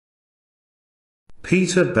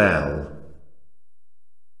Peter Bell.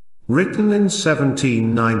 Written in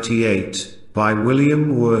 1798, by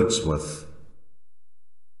William Wordsworth.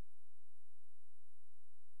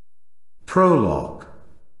 Prologue.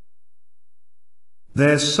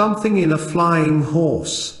 There's something in a flying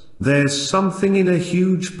horse, there's something in a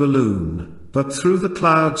huge balloon, but through the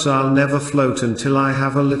clouds I'll never float until I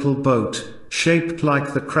have a little boat, shaped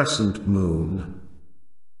like the crescent moon.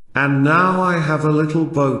 And now I have a little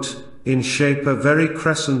boat, in shape a very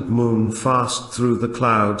crescent moon, fast through the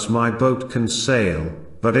clouds my boat can sail,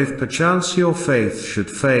 but if perchance your faith should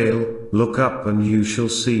fail, look up and you shall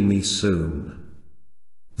see me soon.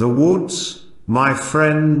 The woods, my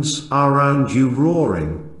friends, are round you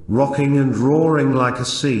roaring, rocking and roaring like a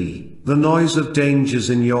sea, the noise of dangers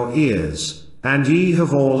in your ears, and ye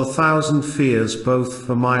have all 1,000 fears both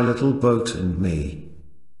for my little boat and me.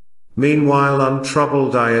 Meanwhile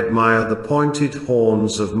untroubled I admire the pointed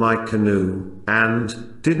horns of my canoe,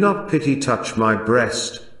 and did not pity touch my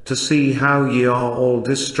breast, to see how ye are all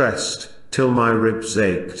distressed, till my ribs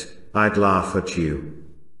ached, I'd laugh at you.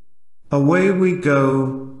 Away we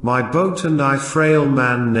go, my boat and I, frail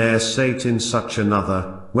man ne'er sate in such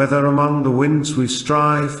another, whether among the winds we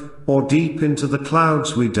strive, or deep into the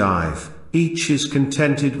clouds we dive, each is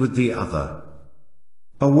contented with the other.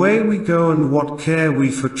 Away we go, and what care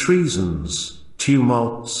we for treasons,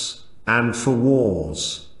 tumults, and for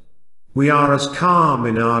wars? We are as calm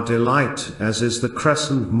in our delight as is the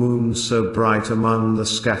crescent moon so bright among the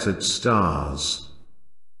scattered stars.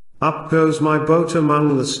 Up goes my boat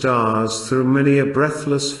among the stars, through many a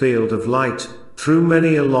breathless field of light, through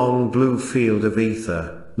many a long blue field of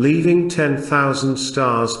ether, leaving 10,000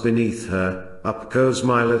 stars beneath her. Up goes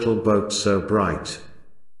my little boat so bright.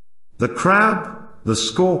 The crab, the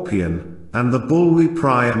scorpion, and the bull we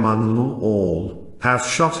pry among them all, have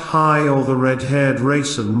shot high o'er the red-haired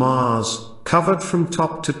race of Mars, covered from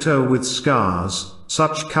top to toe with scars.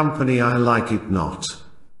 Such company I like it not.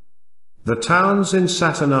 The towns in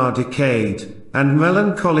Saturn are decayed, and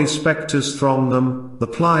melancholy spectres throng them, the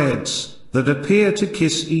Pleiades, that appear to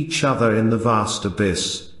kiss each other in the vast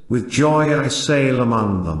abyss. With joy I sail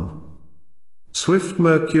among them. Swift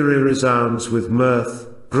Mercury resounds with mirth,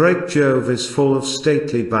 great Jove is full of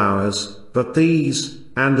stately bowers, but these,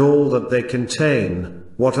 and all that they contain,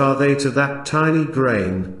 what are they to that tiny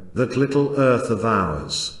grain, that little earth of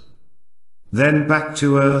ours? Then back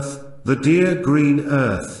to earth, the dear green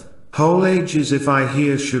earth, whole ages if I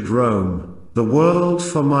here should roam, the world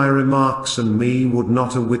for my remarks and me would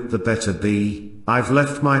not a whit the better be. I've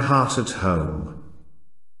left my heart at home.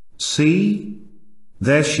 See?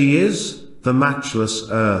 There she is, the matchless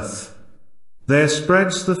earth. There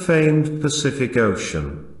spreads the famed Pacific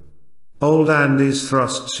Ocean. Old Andes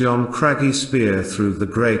thrusts yon craggy spear through the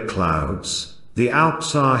grey clouds. The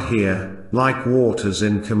Alps are here, like waters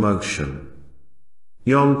in commotion.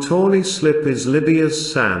 Yon tawny slip is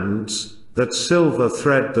Libya's sands, that silver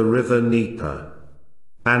thread the river Dnieper.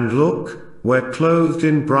 And look, where clothed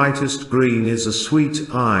in brightest green is a sweet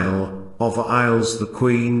isle, of isles the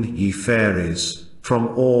queen, ye fairies, from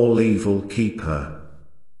all evil keep her.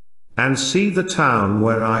 And see the town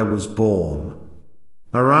where I was born.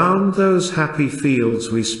 Around those happy fields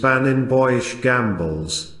we span in boyish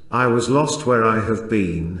gambols. I was lost where I have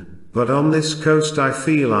been, but on this coast I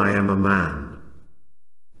feel I am a man.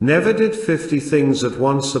 Never did 50 things at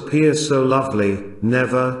once appear so lovely,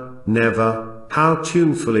 never, never. How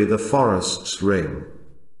tunefully the forests ring.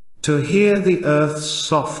 To hear the earth's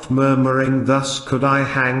soft murmuring thus could I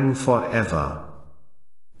hang forever.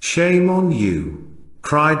 Shame on you,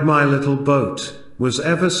 cried my little boat, was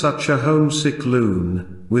ever such a homesick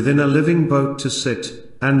loon, within a living boat to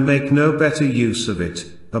sit, and make no better use of it,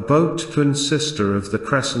 a boat twin sister of the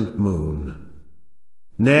crescent moon.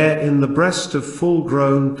 Ne'er in the breast of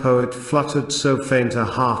full-grown poet fluttered so faint a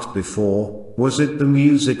heart before. Was it the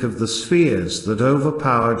music of the spheres that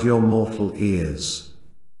overpowered your mortal ears?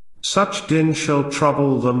 Such din shall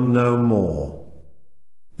trouble them no more.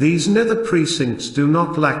 These nether precincts do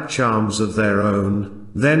not lack charms of their own.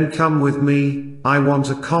 Then come with me, I want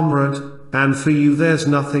a comrade, and for you there's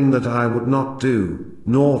nothing that I would not do,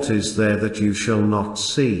 naught is there that you shall not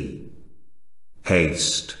see.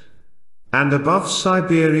 Haste. And above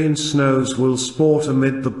Siberian snows we'll sport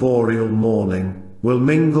amid the boreal morning, we'll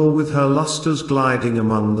mingle with her lustres gliding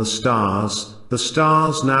among the stars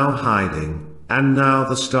now hiding, and now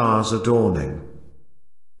the stars adorning.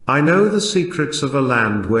 I know the secrets of a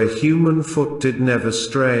land where human foot did never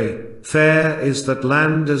stray. Fair is that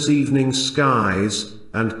land as evening skies,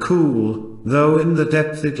 and cool, though in the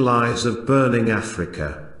depth it lies of burning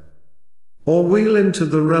Africa. Or we'll into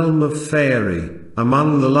the realm of faery,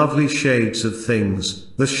 among the lovely shades of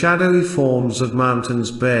things, the shadowy forms of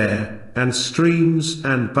mountains bare, and streams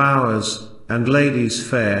and bowers, and ladies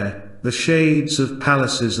fair, the shades of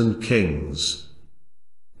palaces and kings.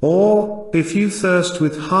 Or, if you thirst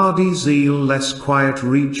with hardy zeal less quiet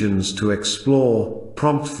regions to explore,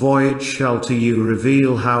 prompt voyage shall to you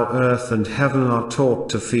reveal how earth and heaven are taught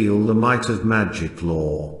to feel the might of magic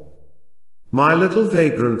lore. My little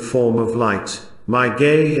vagrant form of light, my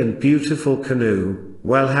gay and beautiful canoe,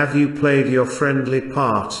 well have you played your friendly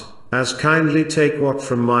part, as kindly take what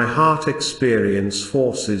from my heart experience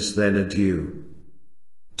forces then adieu.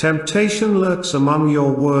 Temptation lurks among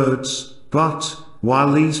your words, but,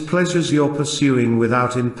 while these pleasures you're pursuing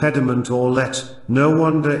without impediment or let, no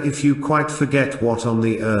wonder if you quite forget what on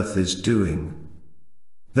the earth is doing.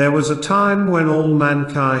 There was a time when all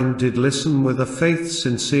mankind did listen with a faith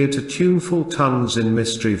sincere to tuneful tongues in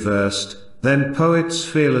mystery versed, then poets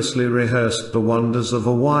fearlessly rehearsed the wonders of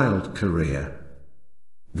a wild career.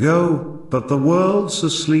 Go, but the world's a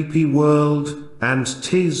sleepy world, and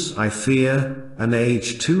 'tis, I fear, an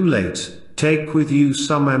age too late, take with you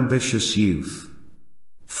some ambitious youth.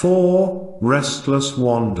 For, restless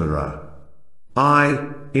wanderer, I,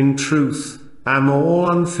 in truth, am all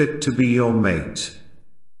unfit to be your mate.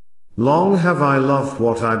 Long have I loved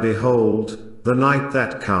what I behold, the night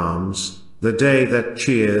that calms, the day that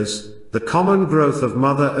cheers, the common growth of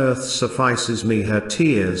Mother Earth suffices me her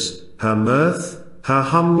tears, her mirth, her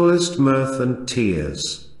humblest mirth and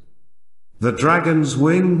tears. The dragon's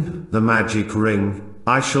wing, the magic ring,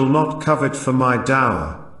 I shall not covet for my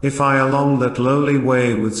dower, if I along that lowly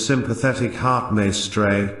way with sympathetic heart may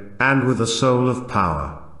stray, and with a soul of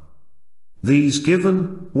power. These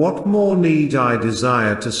given, what more need I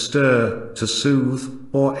desire to stir, to soothe,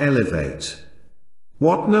 or elevate?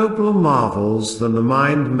 What nobler marvels than the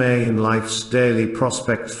mind may in life's daily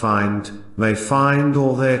prospect find, may find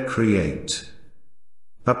or there create?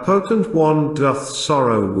 A potent wand doth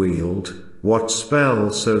sorrow wield, what spell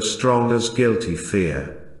so strong as guilty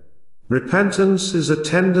fear? Repentance is a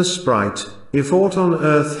tender sprite, if aught on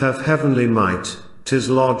earth have heavenly might, 'tis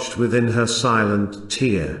lodged within her silent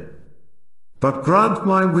tear. But grant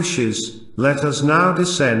my wishes, let us now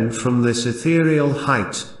descend from this ethereal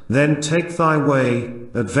height, then take thy way,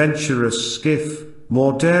 adventurous skiff,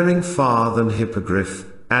 more daring far than hippogriff,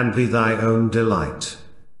 and be thy own delight.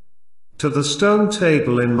 To the stone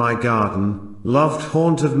table in my garden, loved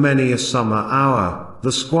haunt of many a summer hour,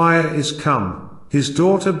 the squire is come, his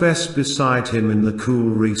daughter Bess beside him in the cool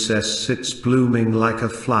recess sits blooming like a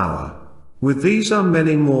flower. With these are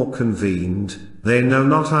many more convened, they know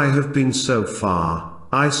not I have been so far,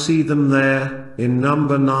 I see them there, in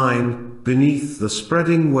number 9, beneath the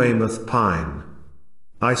spreading Weymouth pine.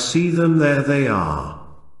 I see them there they are.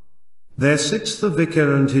 There sits the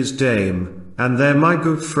vicar and his dame, and there my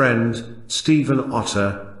good friend, Stephen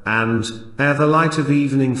Otter, and, ere the light of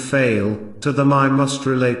evening fail, to them I must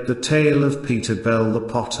relate the tale of Peter Bell the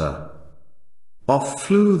potter. Off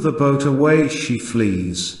flew the boat, away she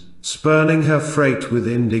flees, spurning her freight with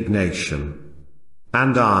indignation.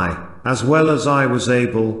 And I, as well as I was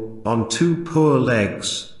able, on 2 poor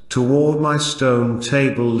legs, toward my stone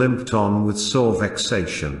table limped on with sore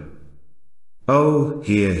vexation. Oh,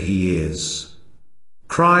 here he is!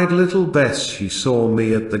 Cried little Bess, she saw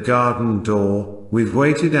me at the garden door, we've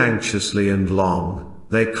waited anxiously and long,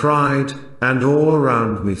 they cried, and all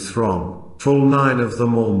around me throng, full 9 of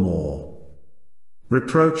them or more.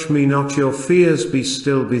 Reproach me not your fears, be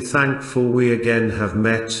still, be thankful we again have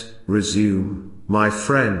met, resume, my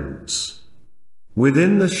friends.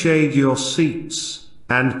 Within the shade your seats,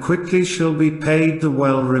 and quickly shall be paid the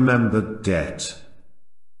well-remembered debt.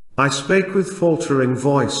 I spake with faltering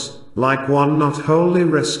voice, like one not wholly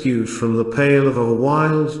rescued from the pale of a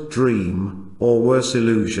wild dream, or worse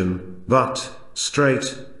illusion, but,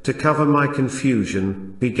 straight, to cover my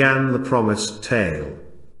confusion, began the promised tale.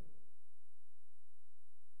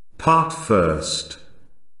 Part First.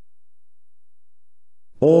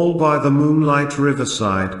 All by the moonlight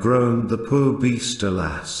riverside groaned the poor beast,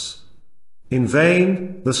 alas. In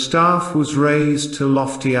vain, the staff was raised to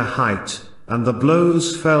loftier height, and the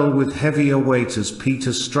blows fell with heavier weight as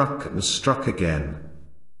Peter struck and struck again.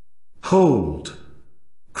 Hold!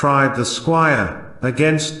 Cried the squire,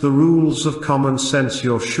 against the rules of common sense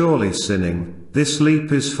you're surely sinning, this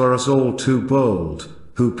leap is for us all too bold,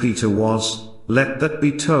 who Peter was, let that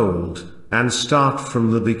be told, and start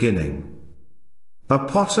from the beginning. A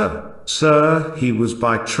potter, sir, he was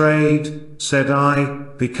by trade, said I,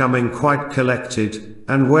 becoming quite collected,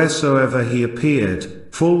 and wheresoever he appeared,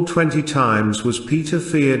 full 20 times was Peter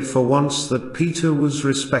feared for once that Peter was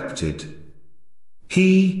respected.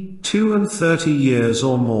 He, 32 years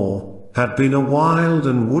or more, had been a wild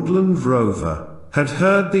and woodland rover, had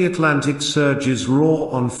heard the Atlantic surges roar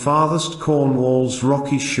on farthest Cornwall's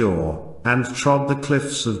rocky shore, and trod the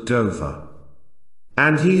cliffs of Dover.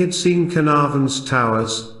 And he had seen Carnarvon's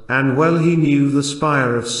towers, and well he knew the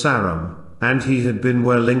spire of Sarum, and he had been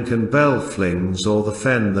where Lincoln bell flings o'er the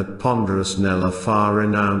fen that ponderous knell a far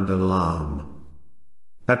renowned alarm.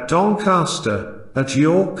 At Doncaster, at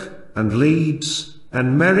York, and Leeds,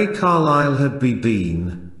 and merry Carlisle had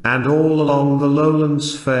been, and all along the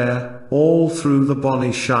lowlands fair, all through the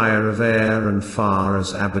bonny shire of Ayr and far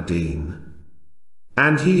as Aberdeen.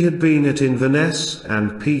 And he had been at Inverness,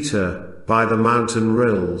 and Peter, by the mountain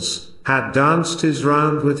rills, had danced his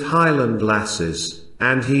round with Highland lasses,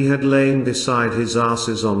 and he had lain beside his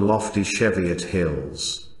asses on lofty Cheviot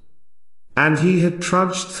hills. And he had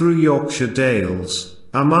trudged through Yorkshire dales,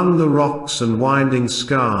 among the rocks and winding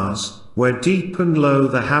scars, where deep and low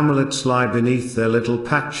the hamlets lie beneath their little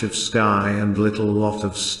patch of sky and little lot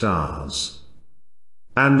of stars.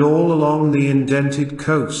 And all along the indented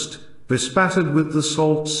coast, bespattered with the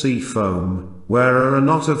salt sea foam, where a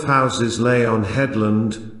knot of houses lay on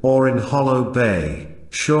headland, or in hollow bay,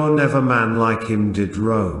 sure never man like him did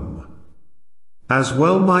roam. As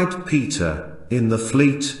well might Peter, in the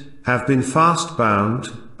fleet, have been fast bound,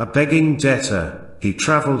 a begging debtor, he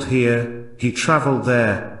travelled here, he travelled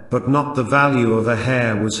there, but not the value of a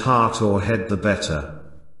hair was heart or head the better.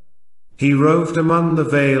 He roved among the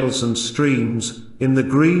vales and streams, in the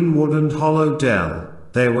green wood and hollow dell,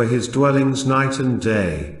 there were his dwellings night and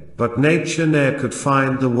day, but nature ne'er could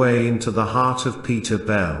find the way into the heart of Peter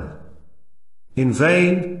Bell. In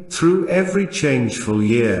vain, through every changeful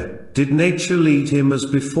year, did nature lead him as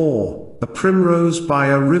before, a primrose by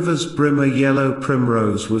a river's brim, a yellow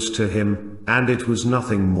primrose was to him, and it was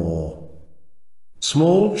nothing more.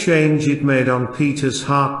 Small change it made on Peter's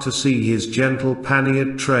heart to see his gentle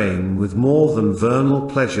panniard train with more than vernal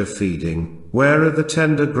pleasure feeding, where the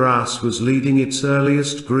tender grass was leading its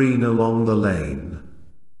earliest green along the lane.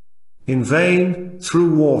 In vain,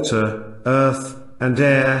 through water, earth, and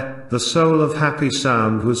air, the soul of happy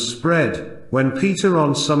sound was spread, when Peter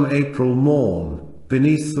on some April morn,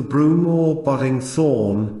 beneath the broom or budding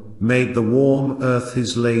thorn, made the warm earth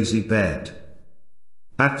his lazy bed.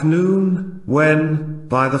 At noon, when,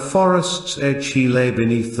 by the forest's edge he lay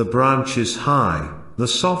beneath the branches high, the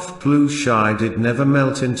soft blue sky did never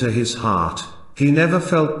melt into his heart, he never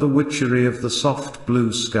felt the witchery of the soft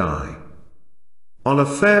blue sky. On a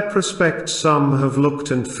fair prospect some have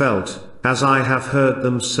looked and felt, as I have heard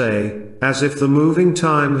them say, as if the moving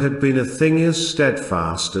time had been a thing as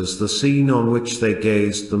steadfast as the scene on which they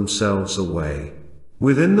gazed themselves away.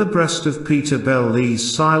 Within the breast of Peter Bell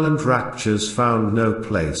these silent raptures found no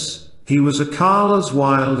place. He was a carle as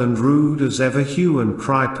wild and rude as ever hue and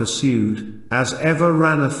cry pursued, as ever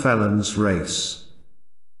ran a felon's race.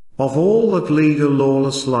 Of all that lead a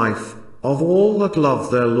lawless life, of all that love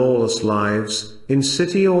their lawless lives, in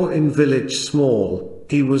city or in village small,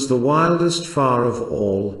 he was the wildest far of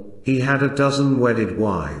all, he had 12 wedded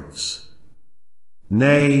wives.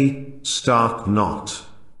 Nay, stark not.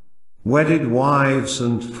 Wedded wives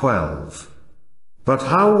and 12. But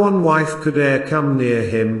how one wife could e'er come near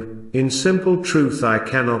him, in simple truth I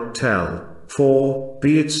cannot tell, for,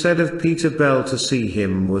 be it said of Peter Bell to see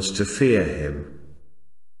him was to fear him.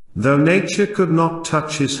 Though nature could not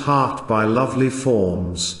touch his heart by lovely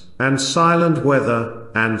forms, and silent weather,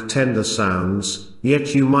 and tender sounds,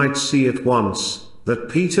 yet you might see at once, that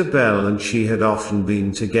Peter Bell and she had often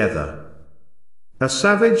been together. A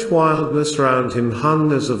savage wildness round him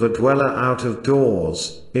hung as of a dweller out of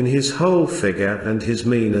doors, in his whole figure and his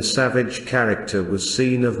mien a savage character was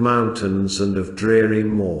seen of mountains and of dreary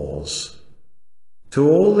moors. To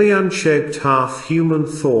all the unshaped half-human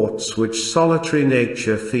thoughts which solitary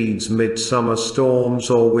nature feeds mid-summer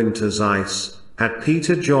storms or winter's ice, had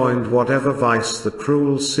Peter joined whatever vice the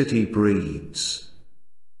cruel city breeds.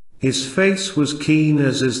 His face was keen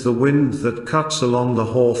as is the wind that cuts along the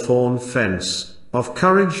hawthorn fence, of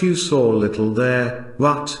courage you saw little there,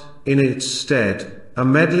 but, in its stead, a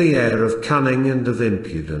medley air of cunning and of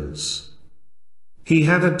impudence. He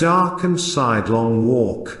had a dark and sidelong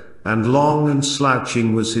walk, and long and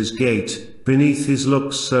slouching was his gait, beneath his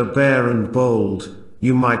looks so bare and bold,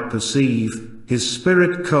 you might perceive, his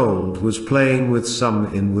spirit cold was playing with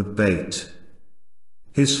some inward bait.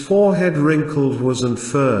 His forehead wrinkled was and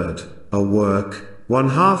furred, a work,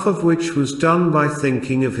 one half of which was done by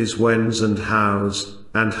thinking of his whens and hows,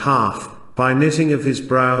 and half, by knitting of his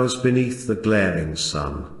brows beneath the glaring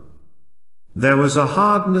sun. There was a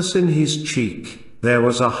hardness in his cheek, there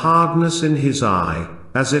was a hardness in his eye,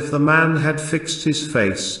 as if the man had fixed his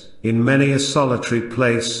face, in many a solitary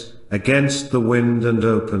place, against the wind and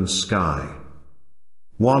open sky.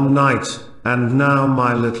 One night, and now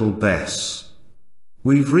my little Bess.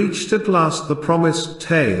 We've reached at last the promised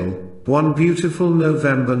tale, one beautiful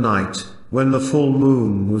November night, when the full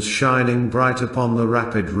moon was shining bright upon the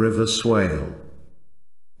rapid river Swale.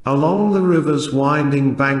 Along the river's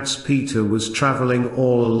winding banks Peter was travelling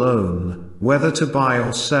all alone, whether to buy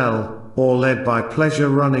or sell, or led by pleasure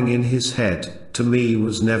running in his head, to me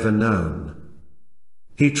was never known.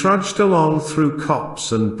 He trudged along through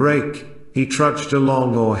copse and brake, he trudged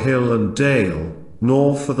along o'er hill and dale,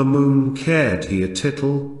 nor for the moon cared he a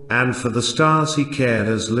tittle, and for the stars he cared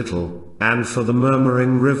as little, and for the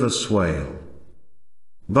murmuring river Swale.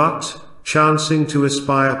 But, chancing to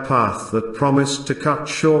espy a path that promised to cut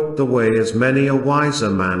short the way as many a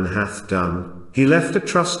wiser man hath done, he left a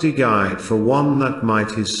trusty guide for one that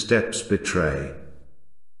might his steps betray.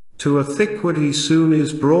 To a thick wood he soon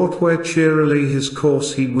is brought where cheerily his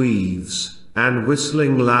course he weaves, and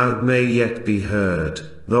whistling loud may yet be heard,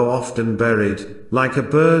 though often buried, like a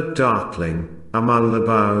bird darkling, among the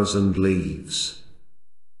boughs and leaves.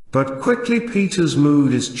 But quickly Peter's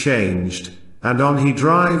mood is changed, and on he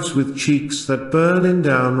drives with cheeks that burn in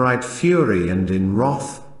downright fury and in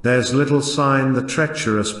wrath. There's little sign the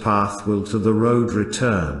treacherous path will to the road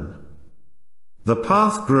return. The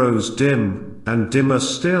path grows dim, and dimmer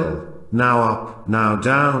still, now up, now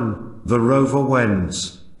down, the rover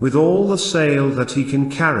wends, with all the sail that he can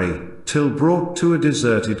carry, till brought to a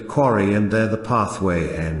deserted quarry, and there the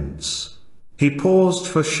pathway ends. He paused,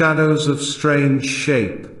 for shadows of strange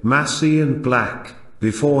shape, massy and black,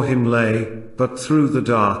 before him lay, but through the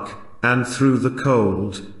dark, and through the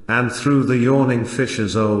cold, and through the yawning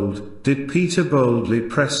fissures old, did Peter boldly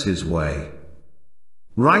press his way.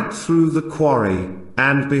 Right through the quarry,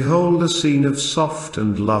 and behold a scene of soft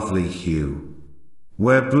and lovely hue,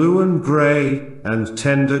 where blue and grey, and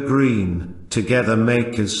tender green, together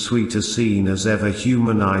make as sweet a scene as ever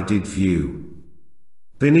human eye did view.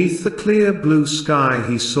 Beneath the clear blue sky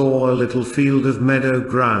he saw a little field of meadow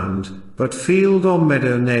ground, but field or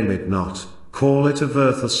meadow name it not, call it of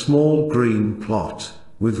earth a small green plot,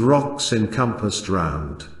 with rocks encompassed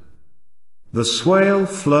round. The Swale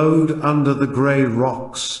flowed under the grey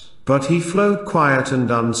rocks, but he flowed quiet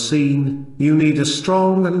and unseen. You need a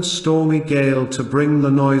strong and stormy gale to bring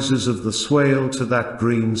the noises of the Swale to that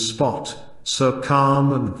green spot, so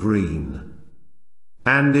calm and green.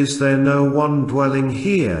 And is there no one dwelling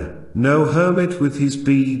here, no hermit with his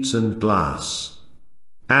beads and glass?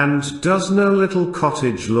 And does no little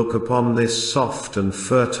cottage look upon this soft and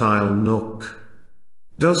fertile nook?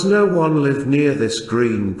 Does no one live near this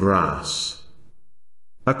green grass?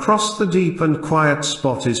 Across the deep and quiet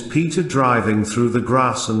spot is Peter driving through the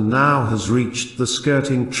grass, and now has reached the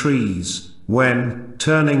skirting trees, when,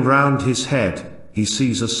 turning round his head, he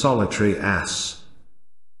sees a solitary ass.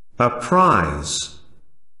 A prize!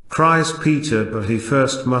 Cries Peter, but he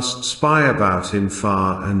first must spy about him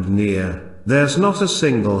far and near. There's not a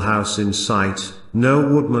single house in sight, no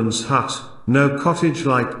woodman's hut, no cottage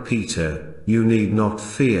like Peter, you need not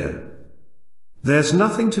fear. There's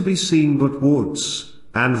nothing to be seen but woods,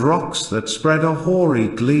 and rocks that spread a hoary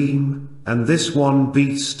gleam, and this one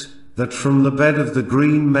beast, that from the bed of the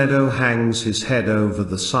green meadow hangs his head over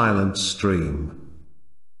the silent stream.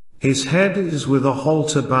 His head is with a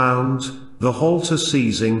halter bound, the halter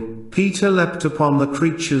seizing, Peter leapt upon the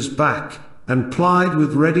creature's back, and plied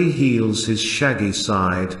with ready heels his shaggy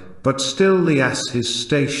side, but still the ass his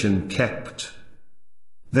station kept.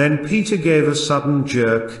 Then Peter gave a sudden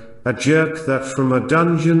jerk, a jerk that from a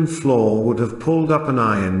dungeon floor would have pulled up an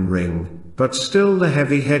iron ring, but still the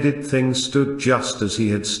heavy-headed thing stood just as he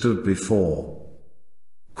had stood before.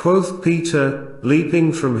 Quoth Peter,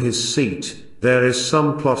 leaping from his seat, there is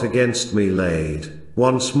some plot against me laid.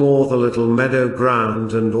 Once more the little meadow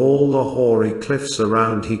ground and all the hoary cliffs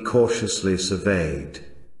around he cautiously surveyed.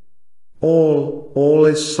 All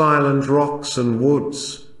is silent rocks and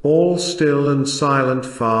woods, all still and silent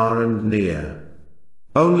far and near.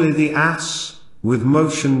 Only the ass, with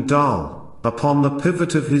motion dull, upon the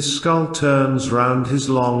pivot of his skull turns round his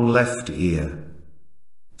long left ear.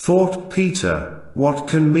 Thought Peter, what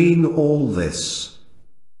can mean all this?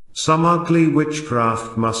 Some ugly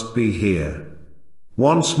witchcraft must be here.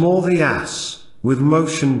 Once more the ass, with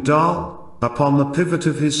motion dull, upon the pivot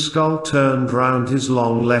of his skull turned round his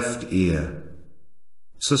long left ear.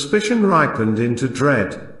 Suspicion ripened into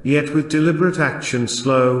dread, yet with deliberate action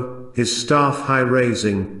slow, his staff high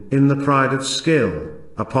raising, in the pride of skill,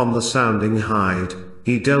 upon the sounding hide,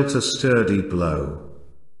 he dealt a sturdy blow.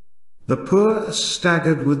 The poor ass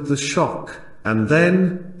staggered with the shock, and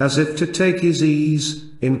then, as if to take his ease,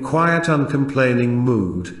 in quiet uncomplaining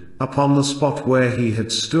mood, upon the spot where he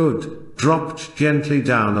had stood, dropped gently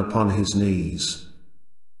down upon his knees.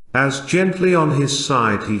 As gently on his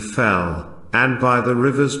side he fell, and by the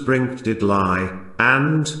river's brink did lie,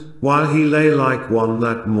 and, while he lay like one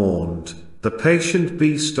that mourned, the patient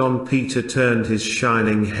beast on Peter turned his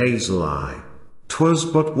shining hazel eye. 'Twas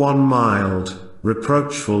but one mild,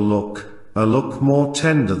 reproachful look, a look more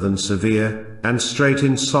tender than severe, and straight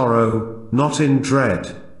in sorrow, not in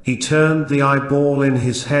dread, he turned the eyeball in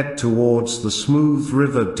his head towards the smooth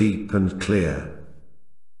river deep and clear.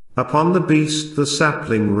 Upon the beast the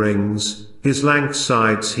sapling rings, his lank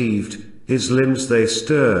sides heaved, his limbs they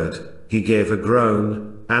stirred, he gave a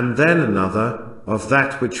groan, and then another, of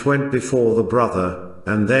that which went before the brother,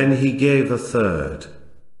 and then he gave a third.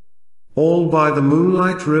 All by the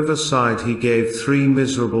moonlight riverside he gave 3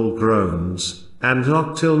 miserable groans, and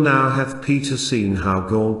not till now hath Peter seen how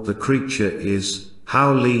gaunt the creature is,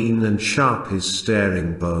 how lean and sharp his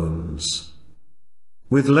staring bones.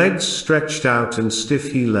 With legs stretched out and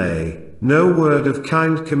stiff he lay, no word of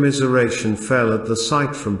kind commiseration fell at the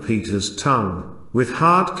sight from Peter's tongue, with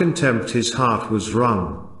hard contempt his heart was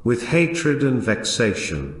wrung, with hatred and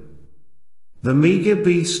vexation. The meagre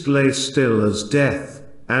beast lay still as death,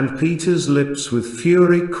 and Peter's lips with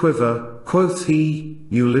fury quiver, quoth he,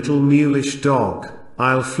 "You little mulish dog,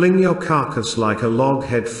 I'll fling your carcass like a log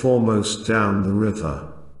head foremost down the river."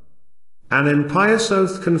 An impious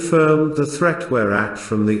oath confirmed the threat, whereat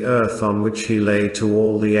from the earth on which he lay to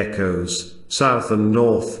all the echoes, south and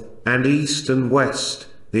north, and east and west,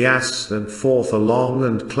 the ass sent forth a long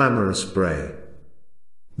and clamorous bray.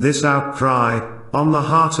 This outcry, on the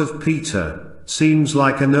heart of Peter, seems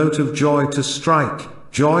like a note of joy to strike,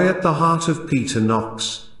 joy at the heart of Peter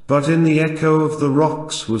knocks, but in the echo of the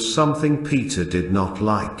rocks was something Peter did not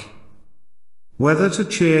like. Whether to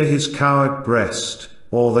cheer his coward breast,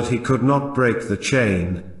 or that he could not break the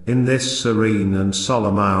chain, in this serene and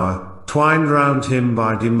solemn hour, twined round him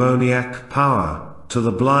by demoniac power, to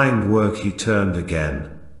the blind work he turned again.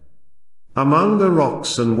 Among the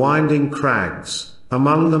rocks and winding crags,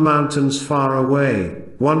 among the mountains far away,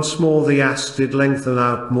 once more the ass did lengthen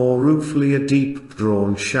out more ruefully a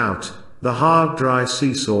deep-drawn shout, the hard dry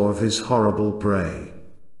seesaw of his horrible bray.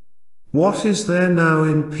 What is there now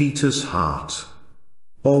in Peter's heart?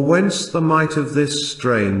 Or whence the might of this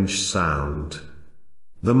strange sound?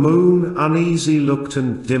 The moon uneasy looked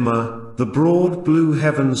and dimmer, the broad blue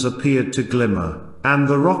heavens appeared to glimmer, and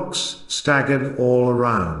the rocks staggered all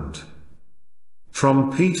around.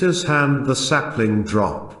 From Peter's hand the sapling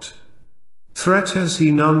dropped. Threat has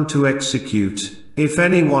he none to execute, if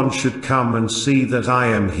anyone should come and see that I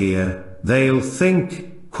am here, they'll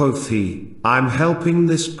think, quoth he, I'm helping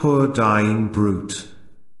this poor dying brute.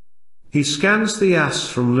 He scans the ass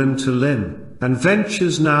from limb to limb, and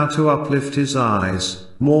ventures now to uplift his eyes,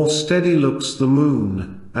 more steady looks the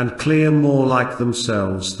moon, and clear more like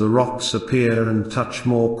themselves the rocks appear and touch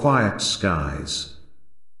more quiet skies.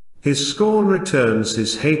 His scorn returns,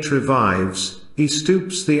 his hate revives, he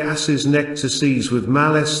stoops the ass's neck to seize with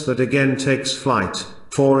malice that again takes flight,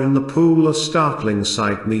 for in the pool a startling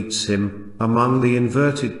sight meets him, among the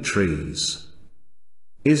inverted trees.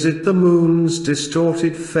 Is it the moon's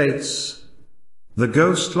distorted face? The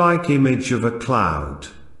ghost-like image of a cloud?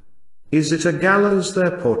 Is it a gallows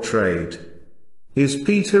there portrayed? Is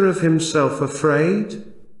Peter of himself afraid?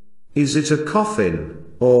 Is it a coffin,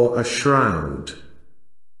 or a shroud?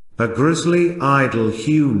 A grisly idol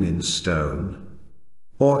hewn in stone?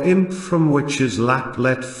 Or imp from witch's lap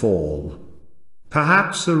let fall?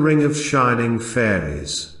 Perhaps a ring of shining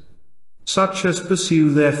fairies, such as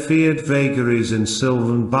pursue their feared vagaries in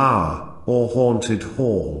sylvan bower, or haunted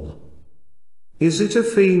hall. Is it a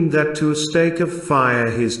fiend that to a stake of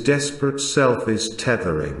fire his desperate self is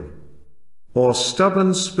tethering? Or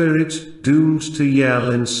stubborn spirit, doomed to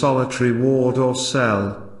yell in solitary ward or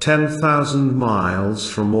cell, 10,000 miles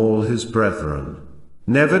from all his brethren?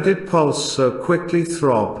 Never did pulse so quickly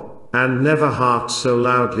throb, and never heart so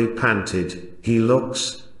loudly panted. He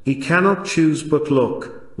looks, he cannot choose but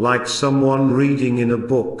look, like someone reading in a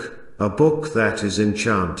book that is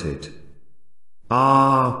enchanted.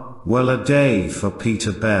 Ah, well a day for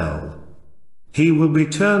Peter Bell. He will be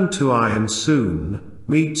turned to iron soon,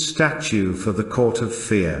 meet statue for the court of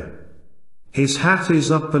fear. His hat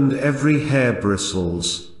is up and every hair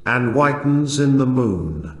bristles, and whitens in the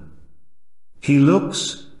moon. He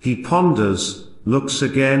looks, he ponders, looks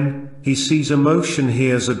again, he sees a motion,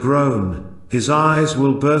 hears a groan, his eyes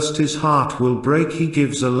will burst, his heart will break, he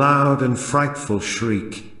gives a loud and frightful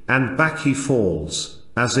shriek, and back he falls,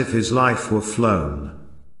 as if his life were flown.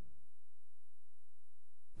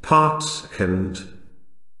 Part Second.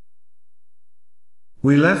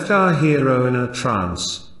 We left our hero in a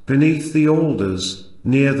trance, beneath the alders,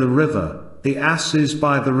 near the river, the asses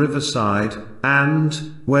by the riverside,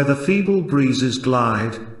 and, where the feeble breezes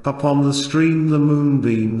glide, upon the stream the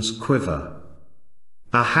moonbeams quiver.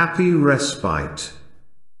 A happy respite.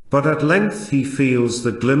 But at length he feels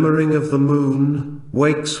the glimmering of the moon,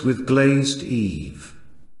 wakes with glazed eve,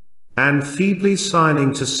 and feebly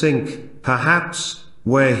signing to sink, perhaps,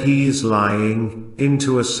 where he is lying,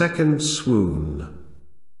 into a second swoon.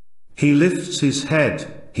 He lifts his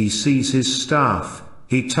head, he sees his staff,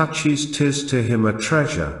 he touches, 'tis to him a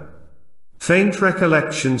treasure. Faint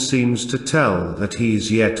recollection seems to tell that he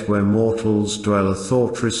is yet where mortals dwell, a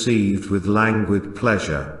thought received with languid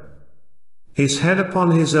pleasure. His head upon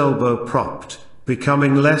his elbow propped,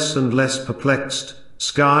 becoming less and less perplexed,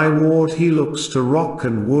 skyward he looks to rock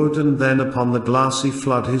and wood, and then upon the glassy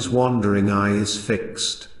flood his wandering eye is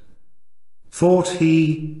fixed. Thought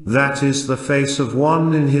he, that is the face of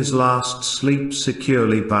one in his last sleep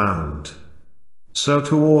securely bound. So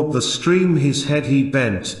toward the stream his head he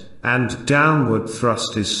bent, and downward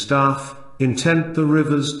thrust his staff, intent the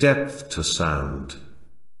river's depth to sound.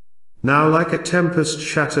 Now like a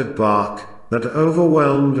tempest-shattered bark, that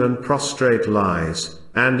overwhelmed and prostrate lies,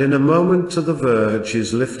 and in a moment to the verge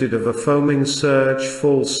is lifted of a foaming surge,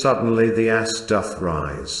 full suddenly the ass doth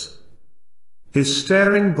rise. His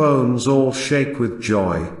staring bones all shake with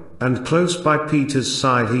joy, and close by Peter's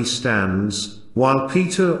side he stands, while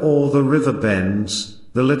Peter o'er the river bends,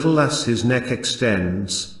 the little ass his neck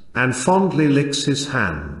extends, and fondly licks his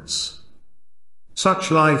hands.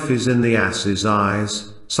 Such life is in the ass's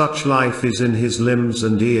eyes, such life is in his limbs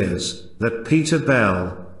and ears, that Peter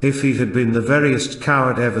Bell, if he had been the veriest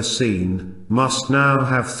coward ever seen, must now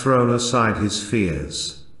have thrown aside his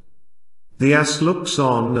fears. The ass looks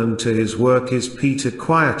on, and to his work is Peter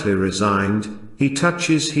quietly resigned. He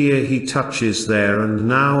touches here, he touches there, and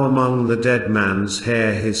now among the dead man's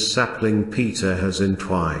hair his sapling Peter has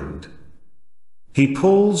entwined. He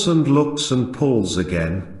pulls and looks and pulls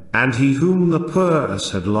again, and he whom the poor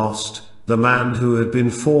ass had lost, the man who had been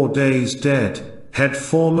 4 days dead, head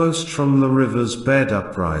foremost from the river's bed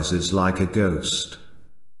uprises like a ghost.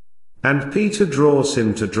 And Peter draws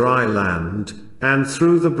him to dry land, and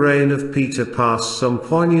through the brain of Peter pass some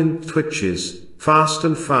poignant twitches, fast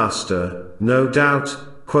and faster, no doubt,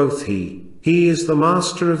 quoth he is the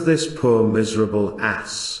master of this poor miserable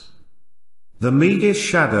ass. The meagre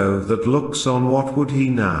shadow that looks on, what would he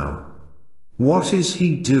now? What is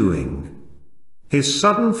he doing? His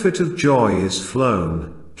sudden fit of joy is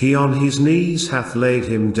flown, he on his knees hath laid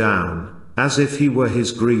him down, as if he were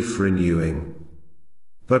his grief renewing.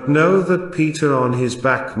 But know that Peter on his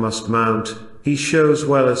back must mount, he shows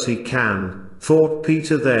well as he can, thought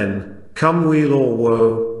Peter then, come weal or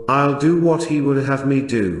woe, I'll do what he would have me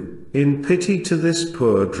do, in pity to this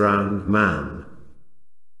poor drowned man.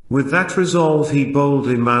 With that resolve he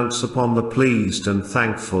boldly mounts upon the pleased and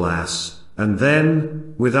thankful ass, and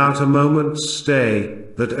then, without a moment's stay,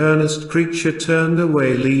 that earnest creature turned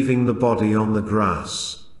away, leaving the body on the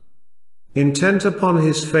grass. Intent upon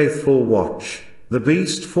his faithful watch, the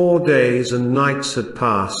beast 4 days and nights had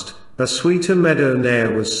passed, a sweeter meadow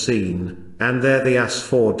ne'er was seen, and there the ass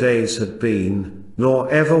 4 days had been, nor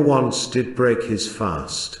ever once did break his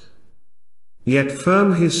fast. Yet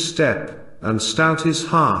firm his step, and stout his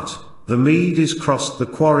heart, the mead is crossed, the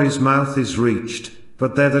quarry's mouth is reached,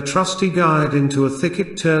 but there the trusty guide into a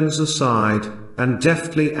thicket turns aside, and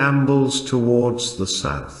deftly ambles towards the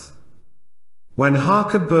south. When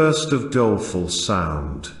hark a burst of doleful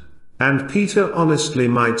sound, and Peter honestly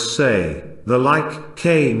might say, the like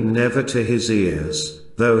came never to his ears,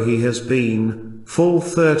 though he has been, full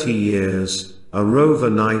 30 years, a rover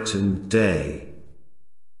night and day.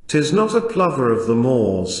 'Tis not a plover of the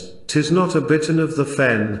moors, 'tis not a bittern of the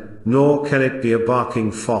fen, nor can it be a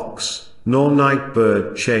barking fox, nor night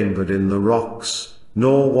bird chambered in the rocks,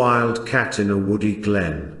 nor wild cat in a woody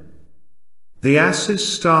glen. The ass is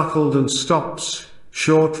startled and stops,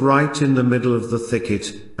 short right in the middle of the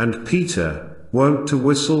thicket, and Peter, wont to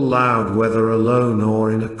whistle loud whether alone or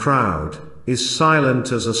in a crowd, is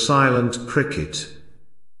silent as a silent cricket.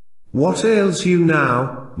 What ails you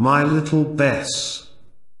now, my little Bess?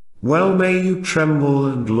 Well may you tremble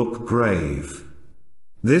and look grave.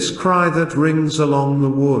 This cry that rings along the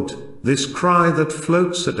wood, this cry that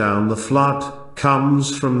floats adown the flood,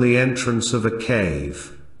 comes from the entrance of a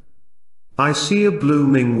cave. I see a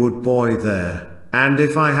blooming wood boy there, and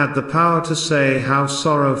if I had the power to say how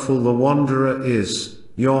sorrowful the wanderer is,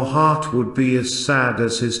 your heart would be as sad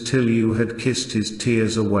as his till you had kissed his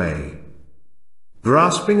tears away.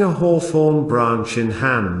 grasping a hawthorn branch in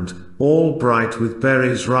hand, all bright with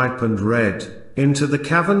berries ripe and red, into the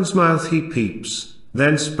cavern's mouth he peeps,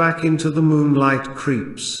 thence back into the moonlight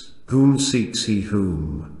creeps. Whom seeks he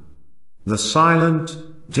whom? The silent,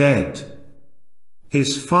 dead.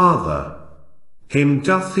 His father. Him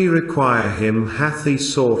doth he require, him hath he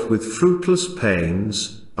sought with fruitless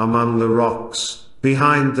pains, among the rocks,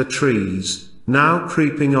 behind the trees, now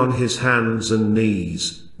creeping on his hands and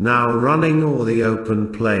knees, now running o'er the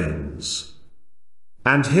open plains.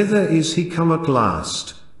 And hither is he come at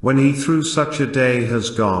last, when he through such a day has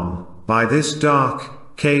gone, by this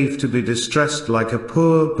dark cave to be distressed like a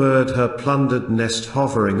poor bird her plundered nest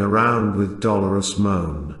hovering around with dolorous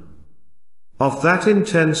moan. Of that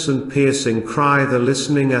intense and piercing cry the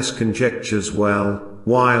listening ass conjectures well,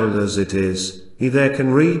 wild as it is, he there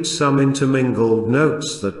can read some intermingled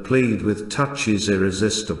notes that plead with touches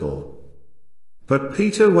irresistible. But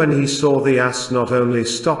Peter when he saw the ass not only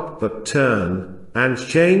stop but turn, and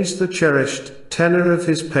changed the cherished tenor of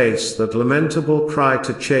his pace, that lamentable cry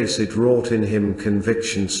to chase it wrought in him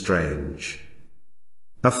conviction strange.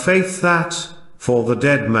 A faith that, for the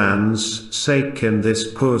dead man's sake and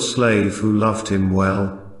this poor slave who loved him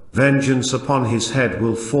well, vengeance upon his head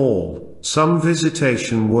will fall, some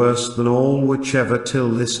visitation worse than all which ever till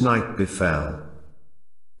this night befell.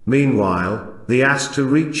 Meanwhile, the ass to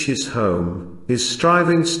reach his home, is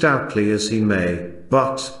striving stoutly as he may,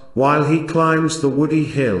 but, while he climbs the woody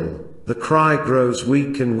hill, the cry grows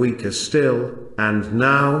weak and weaker still, and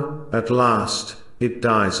now, at last, it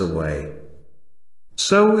dies away.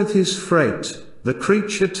 So with his freight, the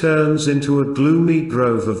creature turns into a gloomy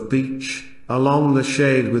grove of beech, along the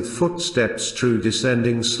shade with footsteps true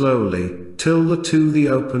descending slowly, till the to the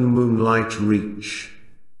open moonlight reach.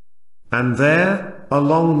 And there,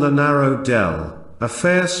 along the narrow dell, a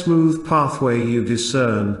fair smooth pathway you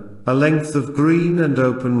discern, a length of green and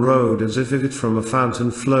open road as if it from a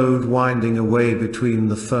fountain flowed winding away between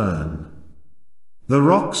the fern. The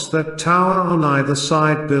rocks that tower on either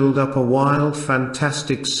side build up a wild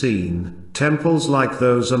fantastic scene, temples like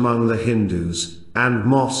those among the Hindus, and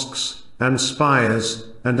mosques, and spires,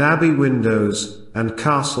 and abbey windows, and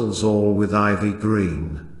castles all with ivy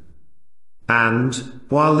green. And,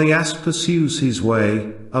 while the ass pursues his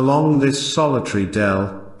way, along this solitary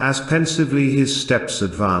dell, as pensively his steps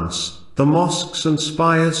advance, the mosques and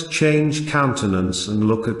spires change countenance and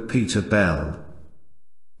look at Peter Bell.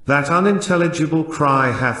 That unintelligible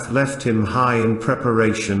cry hath left him high in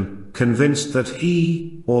preparation, convinced that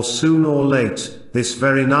he, or soon or late, this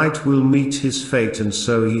very night will meet his fate, and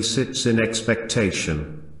so he sits in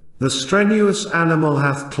expectation. The strenuous animal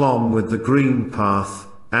hath clomb with the green path,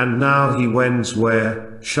 and now he wends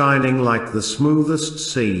where, shining like the smoothest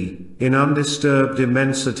sea, in undisturbed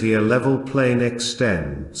immensity a level plain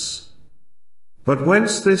extends. But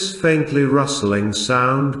whence this faintly rustling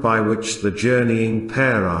sound by which the journeying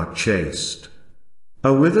pair are chased?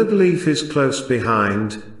 A withered leaf is close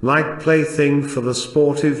behind, light plaything for the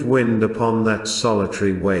sportive wind upon that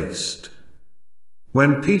solitary waste.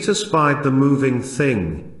 When Peter spied the moving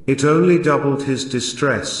thing, it only doubled his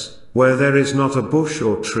distress. Where there is not a bush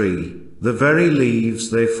or tree, the very leaves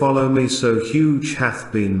they follow me, so huge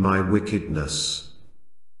hath been my wickedness.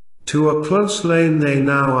 To a close lane they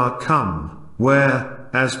now are come, where,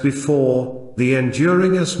 as before, the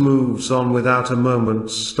enduring us moves on without a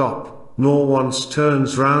moment's stop, nor once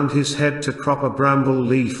turns round his head to crop a bramble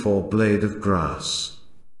leaf or blade of grass.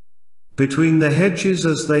 Between the hedges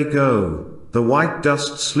as they go, the white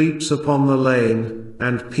dust sleeps upon the lane,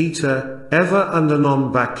 and Peter, ever and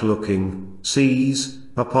anon back looking, sees,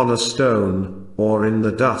 upon a stone, or in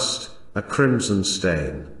the dust, a crimson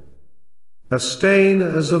stain. A stain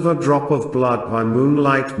as of a drop of blood by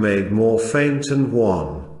moonlight made more faint and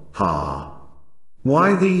wan. Ha!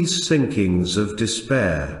 Why these sinkings of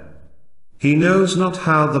despair? He knows not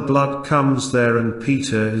how the blood comes there, and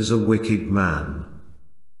Peter is a wicked man.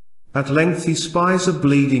 At length he spies a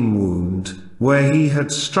bleeding wound, where he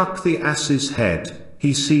had struck the ass's head.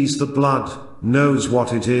 He sees the blood, knows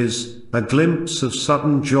what it is, a glimpse of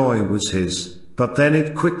sudden joy was his, but then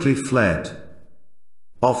it quickly fled.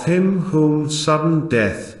 Of him whom sudden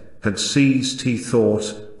death had seized he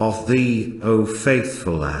thought, of thee, O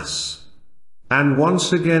faithful ass. And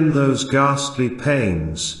once again those ghastly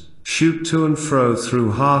pains shoot to and fro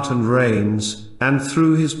through heart and reins, and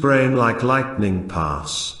through his brain like lightning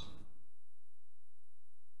pass.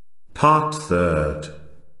 Part Third.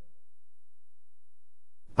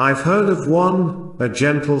 I've heard of one, a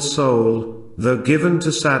gentle soul, though given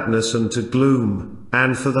to sadness and to gloom,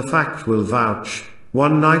 and for the fact will vouch,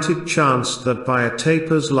 one night it chanced that by a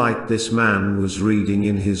taper's light this man was reading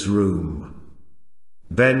in his room.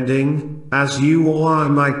 bending, as you or I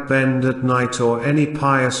might bend at night or any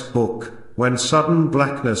pious book, when sudden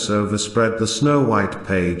blackness overspread the snow-white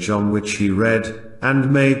page on which he read,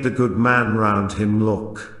 and made the good man round him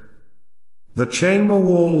look. The chamber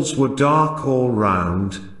walls were dark all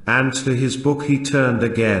round, and to his book he turned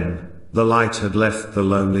again. The light had left the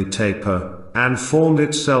lonely taper, and formed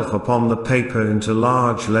itself upon the paper into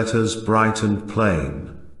large letters bright and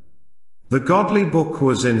plain. The godly book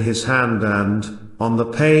was in his hand, and, on the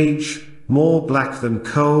page, more black than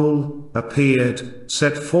coal, appeared,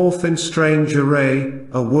 set forth in strange array,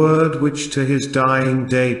 a word which to his dying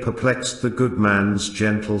day perplexed the good man's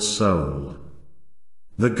gentle soul.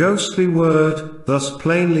 The ghostly word, thus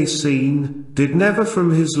plainly seen, did never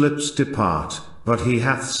from his lips depart, but he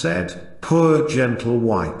hath said, poor gentle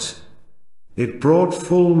wight. It brought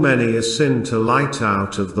full many a sin to light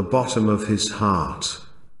out of the bottom of his heart.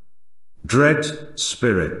 Dread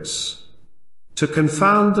spirits, to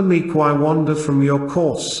confound the meek, why wander from your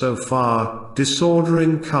course so far,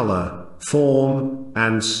 disordering colour, form,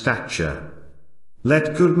 and stature?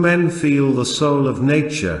 Let good men feel the soul of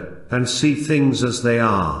nature, and see things as they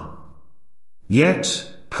are.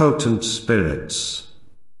 Yet, potent spirits,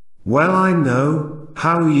 well I know,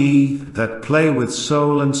 how ye, that play with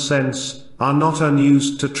soul and sense, are not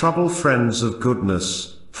unused to trouble friends of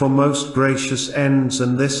goodness, for most gracious ends,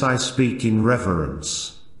 and this I speak in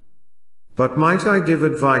reverence. But might I give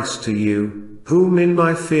advice to you, whom in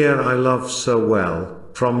my fear I love so well,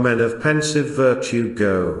 from men of pensive virtue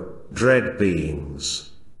go, dread beings,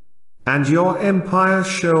 and your empire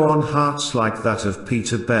show on hearts like that of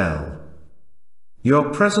Peter Bell. Your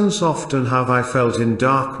presence often have I felt in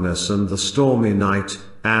darkness and the stormy night,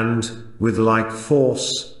 and, with like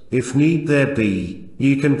force, if need there be,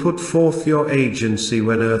 ye can put forth your agency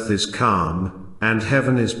when earth is calm, and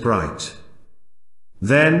heaven is bright.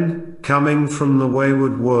 Then, coming from the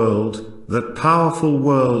wayward world, that powerful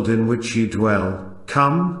world in which ye dwell,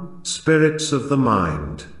 come, spirits of the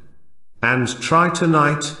mind, and try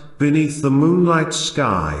tonight, beneath the moonlight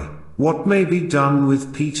sky, what may be done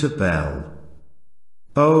with Peter Bell.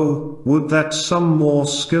 Oh, would that some more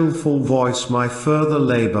skilful voice my further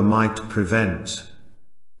labour might prevent.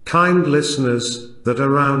 Kind listeners, that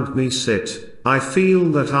around me sit, I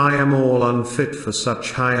feel that I am all unfit for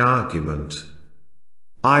such high argument.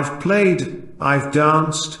 I've played, I've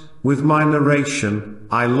danced, with my narration,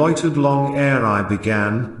 I loitered long ere I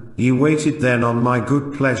began, ye waited then on my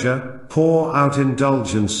good pleasure, pour out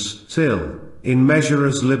indulgence still, in measure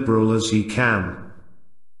as liberal as ye can.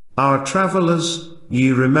 Our travellers,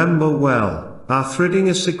 ye remember well, are thridding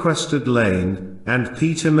a sequestered lane, and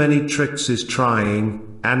Peter many tricks is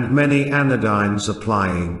trying, and many anodynes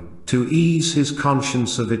applying, to ease his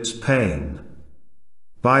conscience of its pain.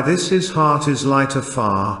 By this his heart is lighter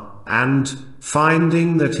far, and,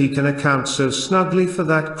 finding that he can account so snugly for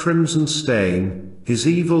that crimson stain, his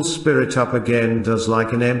evil spirit up again does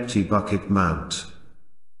like an empty bucket mount.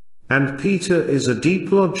 And Peter is a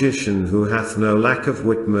deep logician who hath no lack of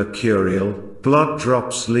wit mercurial, blood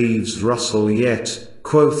drops leaves rustle yet,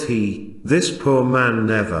 quoth he, this poor man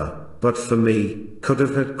never, but for me, could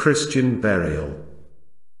have had Christian burial.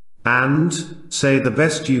 And, say the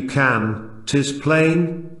best you can, 'tis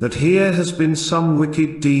plain, that here has been some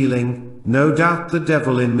wicked dealing, no doubt the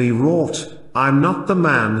devil in me wrought, I'm not the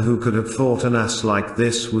man who could have thought an ass like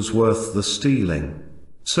this was worth the stealing.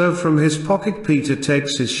 So from his pocket Peter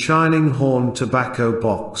takes his shining horn tobacco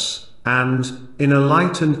box, and, in a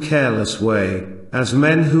light and careless way, as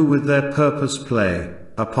men who with their purpose play,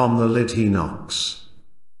 upon the lid he knocks.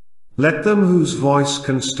 Let them whose voice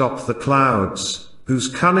can stop the clouds, whose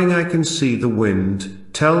cunning I can see the wind,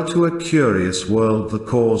 tell to a curious world the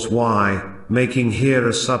cause why, making here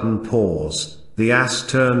a sudden pause, the ass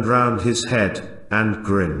turned round his head, and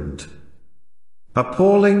grinned.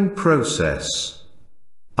 Appalling process.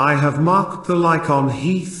 I have marked the like on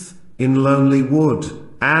heath, in lonely wood,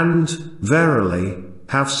 and, verily,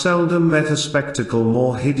 have seldom met a spectacle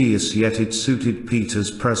more hideous, yet it suited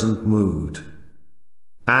Peter's present mood.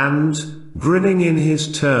 And, grinning in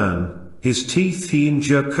his turn, his teeth he in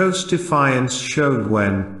jocose defiance showed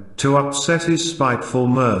when, to upset his spiteful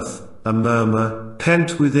mirth, a murmur,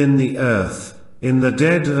 pent within the earth, in the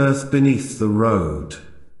dead earth beneath the road,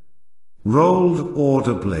 rolled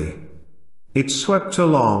audibly. It swept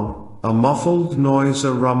along, a muffled noise,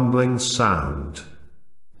 a rumbling sound.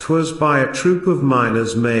 'Twas by a troop of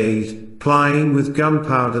miners made, plying with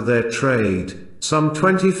gunpowder their trade, some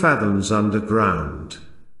 20 fathoms underground.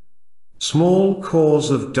 Small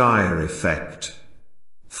cause of dire effect.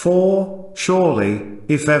 For, surely,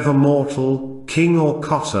 if ever mortal, king or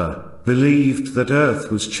cotter, believed that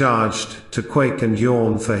earth was charged to quake and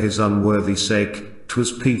yawn for his unworthy sake,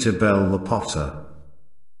 'twas Peter Bell the potter.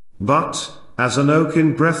 But, as an oak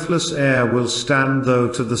in breathless air will stand though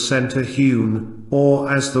to the centre hewn, or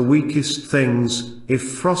as the weakest things, if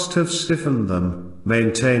frost have stiffened them,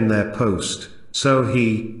 maintain their post, so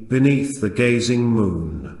he, beneath the gazing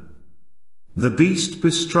moon. The beast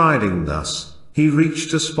bestriding thus, he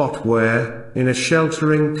reached a spot where, in a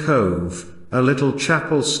sheltering cove, a little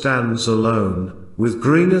chapel stands alone, with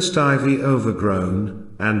greenest ivy overgrown,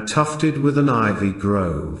 and tufted with an ivy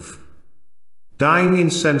grove. Dying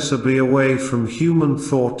insensibly away from human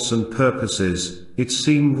thoughts and purposes, it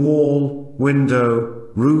seemed wall, window,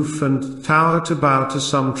 roof and tower to bow to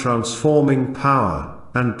some transforming power,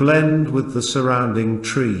 and blend with the surrounding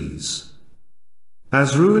trees.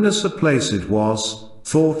 As ruinous a place it was,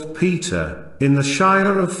 thought Peter, in the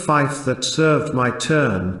shire of Fife that served my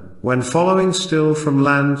turn, when following still from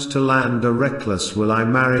land to land a reckless will I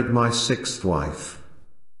married my sixth wife.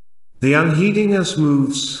 The unheeding us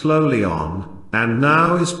moves slowly on, and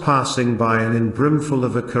now is passing by an brimful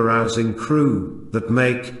of a carousing crew, that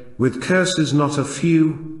make, with curses not a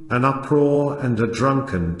few, an uproar and a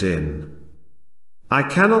drunken din. I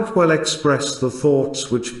cannot well express the thoughts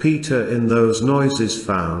which Peter in those noises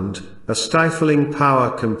found, a stifling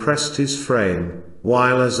power compressed his frame,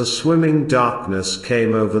 while as a swimming darkness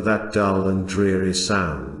came over that dull and dreary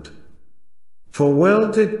sound. For well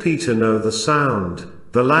did Peter know the sound,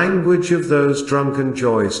 the language of those drunken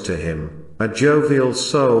joys to him, a jovial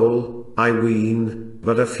soul, I ween,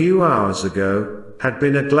 but a few hours ago, had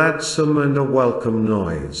been a gladsome and a welcome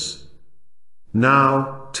noise.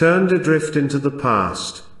 Now, turned adrift into the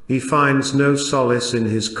past, he finds no solace in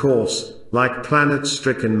his course, like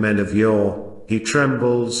planet-stricken men of yore, he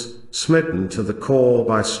trembles, smitten to the core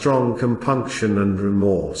by strong compunction and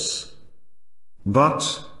remorse.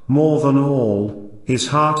 But, more than all, his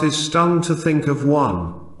heart is stung to think of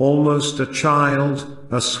one, almost a child,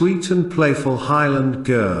 a sweet and playful Highland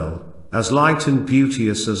girl, as light and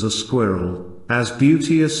beauteous as a squirrel, as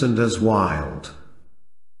beauteous and as wild.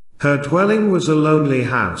 Her dwelling was a lonely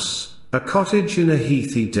house, a cottage in a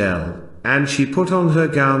heathy dell, and she put on her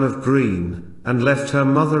gown of green, and left her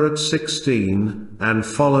mother at 16, and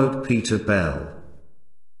followed Peter Bell.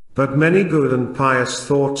 But many good and pious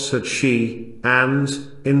thoughts had she, and,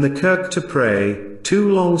 in the kirk to pray,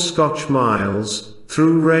 2 long Scotch miles,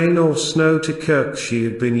 through rain or snow to kirk she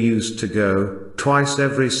had been used to go, twice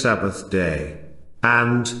every Sabbath day.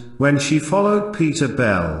 And, when she followed Peter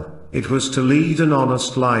Bell, it was to lead an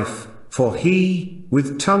honest life, for he,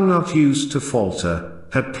 with tongue not used to falter,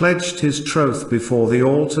 had pledged his troth before the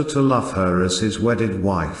altar to love her as his wedded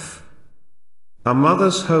wife. A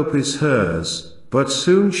mother's hope is hers, but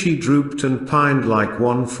soon she drooped and pined like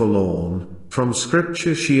one forlorn, from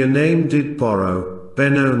scripture she a name did borrow,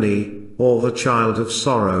 Benoni, or the child of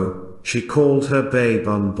sorrow, she called her babe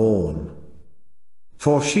unborn.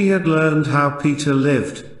 For she had learned how Peter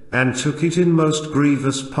lived, and took it in most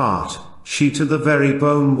grievous part, she to the very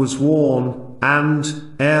bone was worn,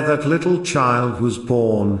 and, ere that little child was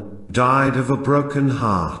born, died of a broken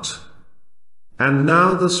heart. And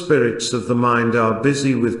now the spirits of the mind are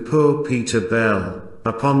busy with poor Peter Bell,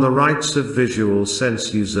 upon the rights of visual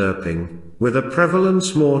sense usurping, with a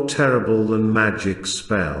prevalence more terrible than magic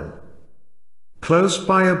spell. Close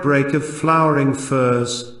by a brake of flowering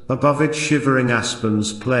firs, above it shivering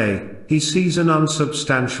aspens play, he sees an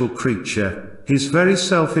unsubstantial creature, his very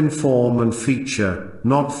self in form and feature,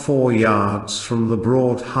 not 4 yards from the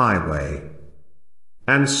broad highway.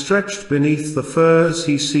 And stretched beneath the firs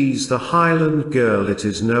he sees the Highland girl, it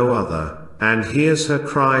is no other, and hears her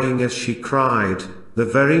crying as she cried, the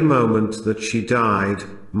very moment that she died,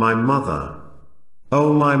 my mother.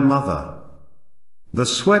 Oh my mother. The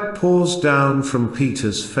sweat pours down from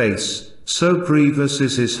Peter's face, so grievous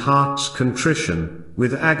is his heart's contrition,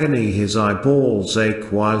 with agony his eyeballs ache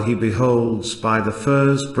while he beholds by the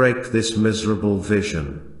firs break this miserable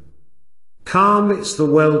vision. Calm is the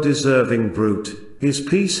well-deserving brute, his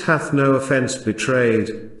peace hath no offence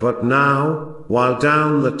betrayed, but now, while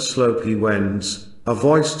down that slope he wends, a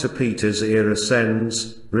voice to Peter's ear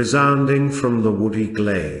ascends, resounding from the woody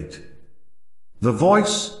glade. The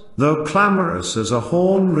voice, though clamorous as a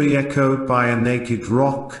horn re-echoed by a naked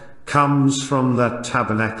rock, comes from that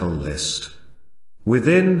tabernacle list.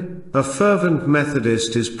 Within, a fervent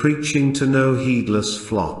Methodist is preaching to no heedless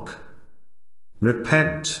flock.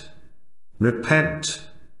 Repent! Repent!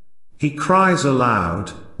 He cries aloud,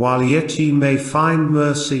 while yet ye may find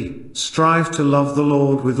mercy, strive to love the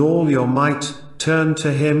Lord with all your might, turn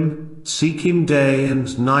to him, seek him day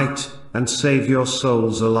and night, and save your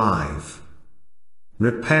souls alive.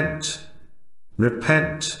 repent,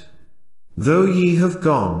 repent. Though ye have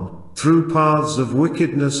gone through paths of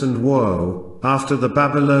wickedness and woe, after the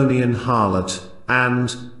Babylonian harlot,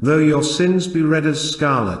 and, though your sins be red as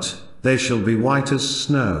scarlet, they shall be white as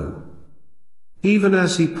snow. Even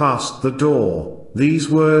as he passed the door, these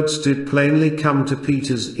words did plainly come to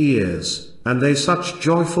Peter's ears, and they such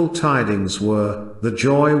joyful tidings were, the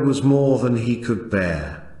joy was more than he could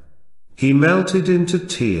bear. He melted into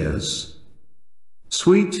tears,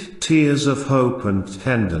 sweet tears of hope and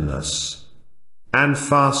tenderness. And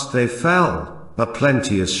fast they fell, a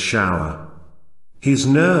plenteous shower. His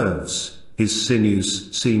nerves, his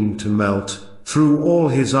sinews seemed to melt, through all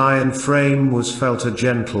his iron frame was felt a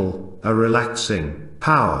gentle, a relaxing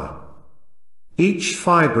power. Each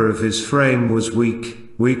fibre of his frame was weak,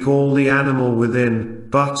 weak all the animal within,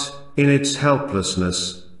 but, in its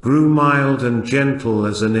helplessness, grew mild and gentle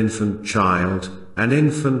as an infant child, an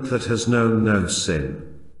infant that has known no sin.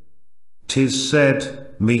 'Tis said,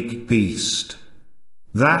 meek beast,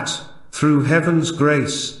 that, through heaven's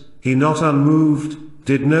grace, he not unmoved,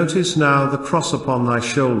 did notice now the cross upon thy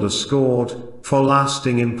shoulder scored, for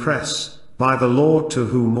lasting impress, by the Lord to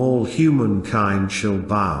whom all humankind shall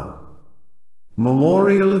bow.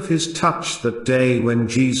 Memorial of his touch that day when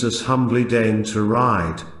Jesus humbly deigned to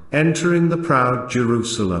ride, entering the proud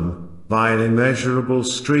Jerusalem, by an immeasurable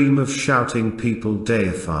stream of shouting people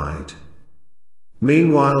deified.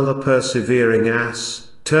 Meanwhile the persevering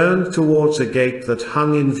ass turned towards a gate that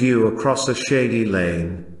hung in view across a shady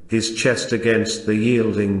lane, his chest against the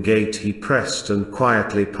yielding gate he pressed and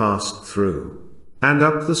quietly passed through. And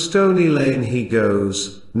up the stony lane he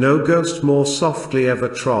goes, no ghost more softly ever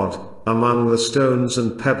trod, among the stones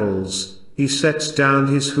and pebbles, he sets down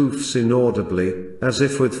his hoofs inaudibly, as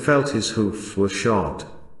if with felt his hoofs were shod.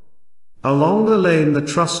 Along the lane the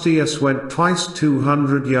trusty ass went twice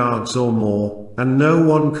 200 yards or more, and no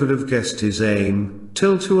one could have guessed his aim,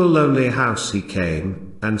 till to a lonely house he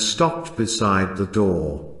came, and stopped beside the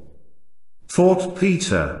door. Thought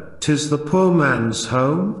Peter, 'tis the poor man's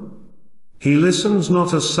home? He listens,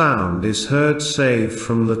 not a sound is heard save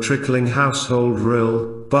from the trickling household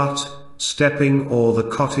rill, but, stepping o'er the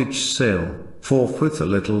cottage sill, forthwith a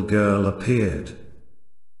little girl appeared.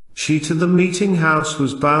 She to the meeting house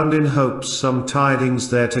was bound in hopes some tidings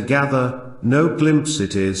there to gather, no glimpse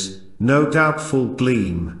it is, no doubtful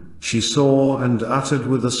gleam, she saw and uttered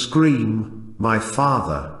with a scream, my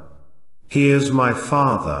father! Here's my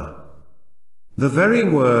father! The very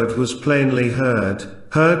word was plainly heard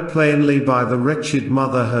plainly by the wretched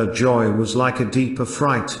mother. Her joy was like a deep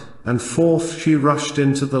affright, and forth she rushed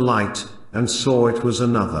into the light, and saw it was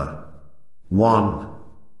another one.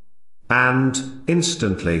 And,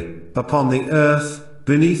 instantly, upon the earth,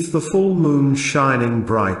 beneath the full moon shining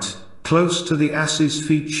bright, close to the ass's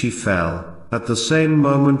feet she fell. At the same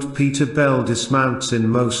moment Peter Bell dismounts in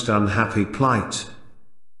most unhappy plight.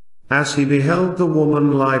 As he beheld the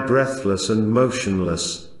woman lie breathless and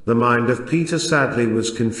motionless, the mind of Peter sadly was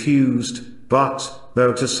confused, but,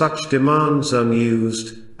 though to such demands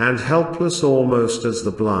unused, and helpless almost as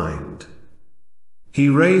the blind, he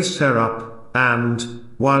raised her up, and,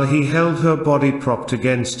 while he held her body propped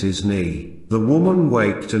against his knee, the woman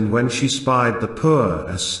waked, and when she spied the poor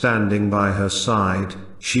ass standing by her side,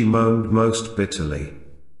 she moaned most bitterly.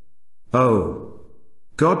 Oh!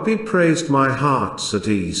 God be praised, my heart's at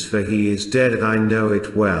ease, for he is dead, I know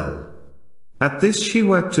it well. At this she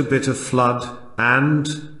wept a bitter flood,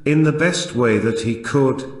 and, in the best way that he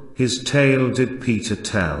could, his tale did Peter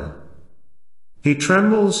tell. He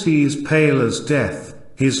trembles, he is pale as death,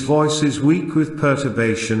 his voice is weak with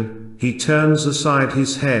perturbation, he turns aside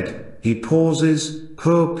his head, he pauses,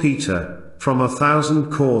 poor Peter, from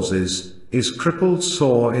 1,000 causes, is crippled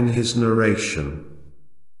sore in his narration.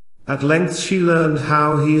 At length she learned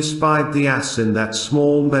how he espied the ass in that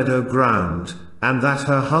small meadow ground, and that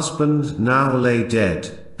her husband now lay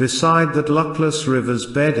dead, beside that luckless river's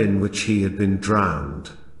bed in which he had been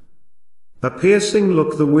drowned. A piercing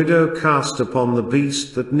look the widow cast upon the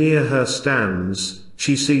beast that near her stands,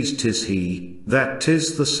 she sees 'tis he, that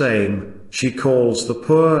 'tis the same, she calls the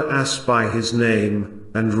poor ass by his name,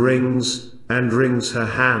 and wrings her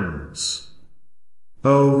hands.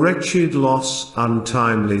 O wretched loss,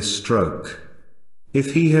 untimely stroke!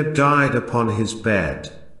 If he had died upon his bed,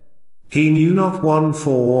 he knew not one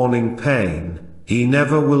forewarning pain, he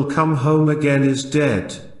never will come home again, is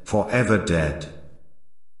dead, for ever dead.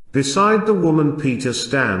 Beside the woman Peter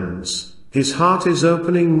stands, his heart is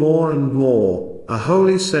opening more and more, a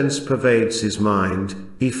holy sense pervades his mind,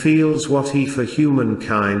 he feels what he for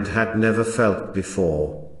humankind had never felt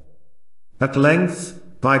before. At length,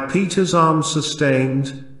 by Peter's arm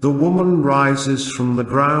sustained, the woman rises from the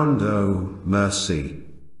ground. Oh, mercy!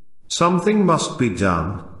 Something must be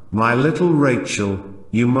done, my little Rachel,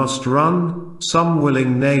 you must run, some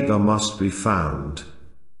willing neighbor must be found.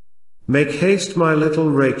 Make haste, my little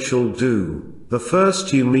Rachel, do, the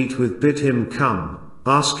first you meet with bid him come,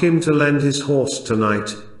 ask him to lend his horse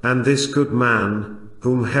tonight, and this good man,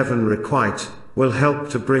 whom heaven requite, will help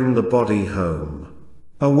to bring the body home.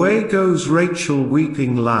 Away goes Rachel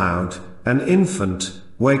weeping loud, an infant,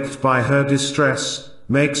 waked by her distress,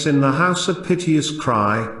 makes in the house a piteous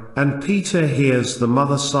cry, and Peter hears the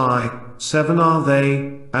mother sigh, 7 are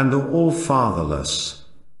they, and are all fatherless.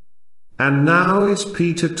 And now is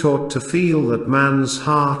Peter taught to feel that man's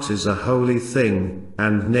heart is a holy thing,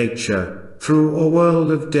 and nature, through a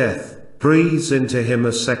world of death, breathes into him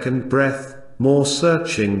a second breath, more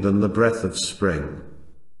searching than the breath of spring.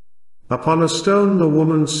 Upon a stone the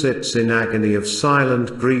woman sits in agony of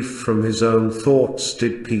silent grief. From his own thoughts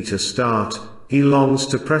did Peter start, he longs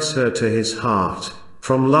to press her to his heart,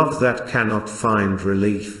 from love that cannot find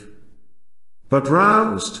relief. But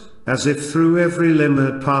roused, as if through every limb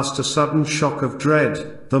had passed a sudden shock of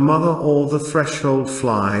dread, the mother o'er the threshold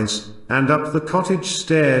flies, and up the cottage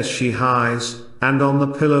stairs she hies, and on the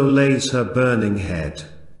pillow lays her burning head.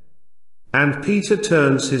 And Peter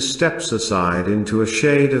turns his steps aside into a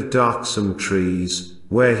shade of darksome trees,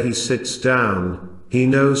 where he sits down, he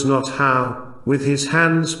knows not how, with his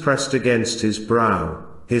hands pressed against his brow,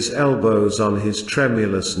 his elbows on his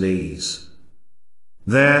tremulous knees.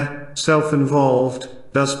 There, self-involved,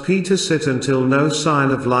 does Peter sit until no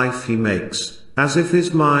sign of life he makes, as if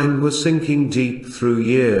his mind were sinking deep. Through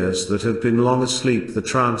years that have been long asleep the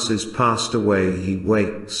trance is passed away, he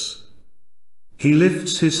wakes. He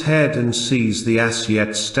lifts his head and sees the ass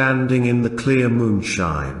yet standing in the clear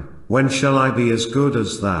moonshine. When shall I be as good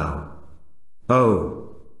as thou?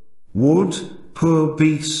 Oh! Would, poor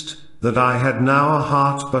beast, that I had now a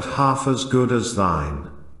heart but half as good as thine.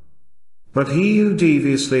 But he who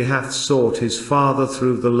deviously hath sought his father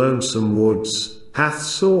through the lonesome woods, hath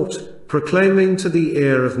sought, proclaiming to the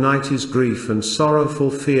ear of night his grief and sorrowful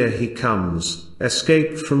fear, he comes,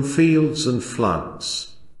 escaped from fields and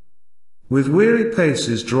floods. With weary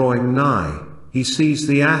paces drawing nigh, he sees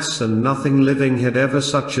the ass, and nothing living had ever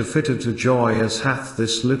such a fitter to joy as hath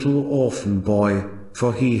this little orphan boy,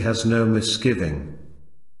 for he has no misgiving.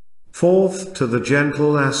 Forth to the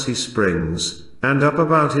gentle ass he springs, and up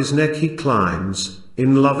about his neck he climbs,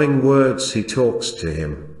 in loving words he talks to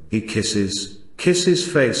him, he kisses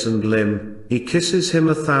face and limb, he kisses him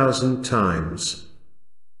 1,000 times.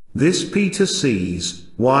 This Peter sees,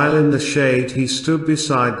 while in the shade he stood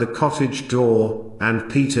beside the cottage door,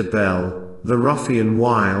 and Peter Bell, the ruffian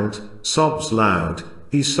wild, sobs loud,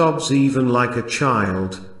 he sobs even like a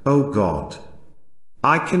child, O God!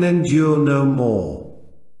 I can endure no more.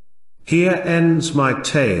 Here ends my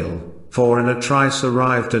tale, for in a trice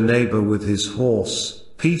arrived a neighbor with his horse.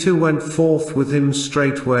 Peter went forth with him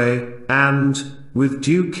straightway, and, with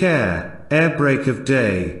due care, ere break of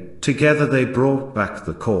day, together they brought back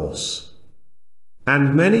the corse.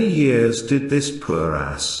 And many years did this poor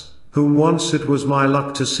ass, whom once it was my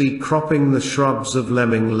luck to see cropping the shrubs of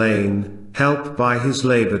Lemming Lane, help by his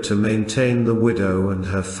labor to maintain the widow and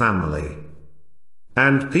her family.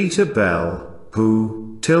 And Peter Bell,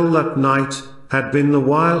 who, till that night, had been the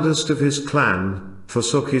wildest of his clan,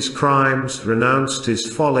 forsook his crimes, renounced his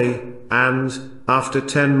folly, and, after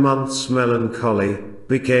 10 months' melancholy,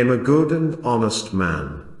 became a good and honest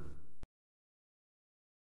man.